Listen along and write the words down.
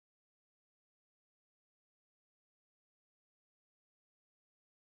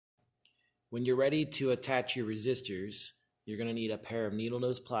When you're ready to attach your resistors, you're going to need a pair of needle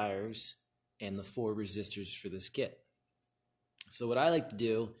nose pliers and the 4 resistors for this kit. So what I like to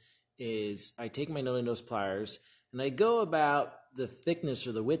do is I take my needle nose pliers and I go about the thickness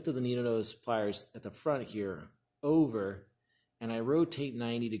or the width of the needle nose pliers at the front here over, and I rotate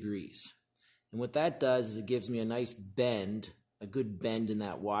 90 degrees. And what that does is it gives me a nice bend, a good bend in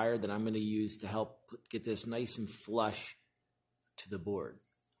that wire that I'm going to use to help get this nice and flush to the board.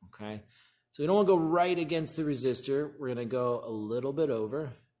 Okay, so we don't want to go right against the resistor. We're going to go a little bit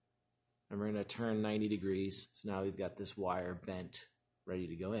over, and we're going to turn 90 degrees. So now we've got this wire bent, ready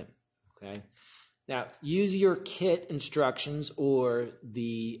to go in. Okay, now use your kit instructions or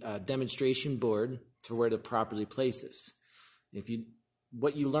the demonstration board to where to properly place this.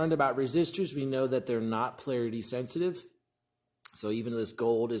 What you learned about resistors, we know that they're not polarity sensitive. So even though this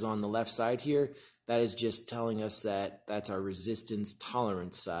gold is on the left side here, that is just telling us that that's our resistance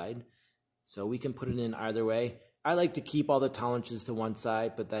tolerance side. So we can put it in either way. I like to keep all the tolerances to one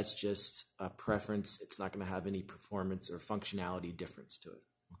side, but that's just a preference. It's not going to have any performance or functionality difference to it.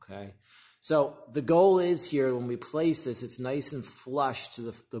 Okay. So the goal is here when we place this, it's nice and flush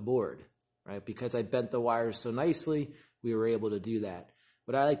to the board, right? Because I bent the wires so nicely, we were able to do that.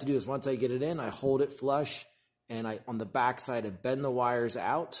 What I like to do is once I get it in, I hold it flush, and on the back side, I bend the wires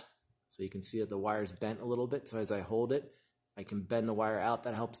out. So you can see that the wire's bent a little bit. So as I hold it, I can bend the wire out.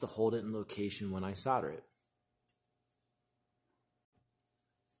 That helps to hold it in location when I solder it.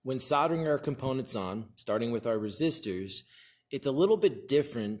 When soldering our components on, starting with our resistors, it's a little bit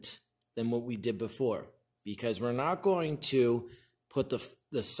different than what we did before, because we're not going to put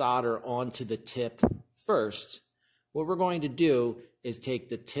the solder onto the tip first. What we're going to do is take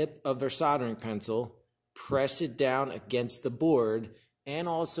the tip of our soldering pencil, press it down against the board and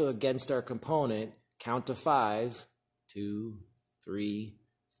also against our component, count to 5, 2, 3,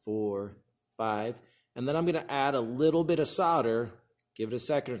 4, 5, and then I'm going to add a little bit of solder, give it a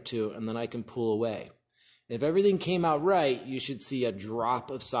second or two, and then I can pull away. If everything came out right, you should see a drop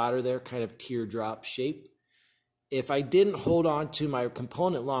of solder there, kind of teardrop shape. If I didn't hold on to my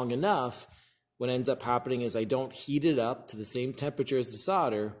component long enough, what ends up happening is I don't heat it up to the same temperature as the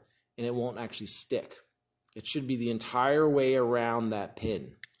solder, and it won't actually stick. It should be the entire way around that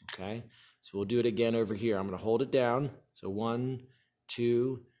pin, okay? So we'll do it again over here. I'm going to hold it down. So 1,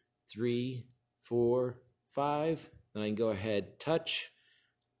 2, 3, 4, 5. Then I can go ahead, touch,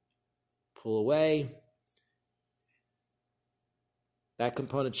 pull away. That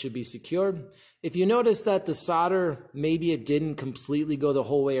component should be secured. If you notice that the solder, maybe it didn't completely go the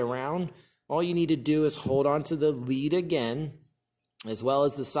whole way around, all you need to do is hold on to the lead again, as well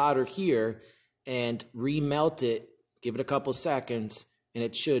as the solder here, and remelt it, give it a couple seconds, and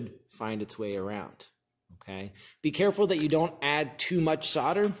it should find its way around. Okay? Be careful that you don't add too much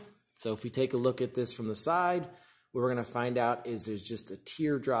solder. So if we take a look at this from the side, what we're going to find out is there's just a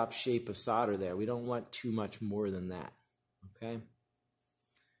teardrop shape of solder there. We don't want too much more than that. Okay?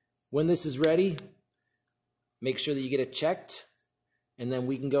 When this is ready, make sure that you get it checked, and then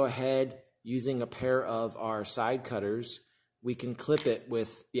we can go ahead using a pair of our side cutters. We can clip it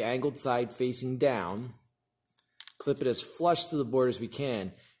with the angled side facing down, clip it as flush to the board as we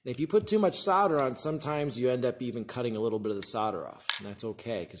can. And if you put too much solder on, sometimes you end up even cutting a little bit of the solder off. And that's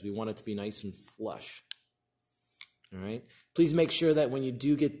okay, because we want it to be nice and flush. All right. Please make sure that when you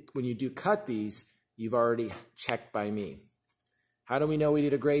do cut these, you've already checked by me. How do we know we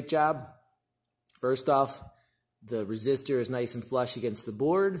did a great job? First off, the resistor is nice and flush against the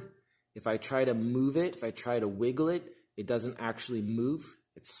board. If I try to move it, if I try to wiggle it, it doesn't actually move.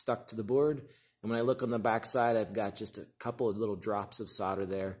 It's stuck to the board. And when I look on the back side, I've got just a couple of little drops of solder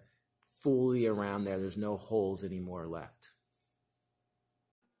there, fully around there. There's no holes anymore left.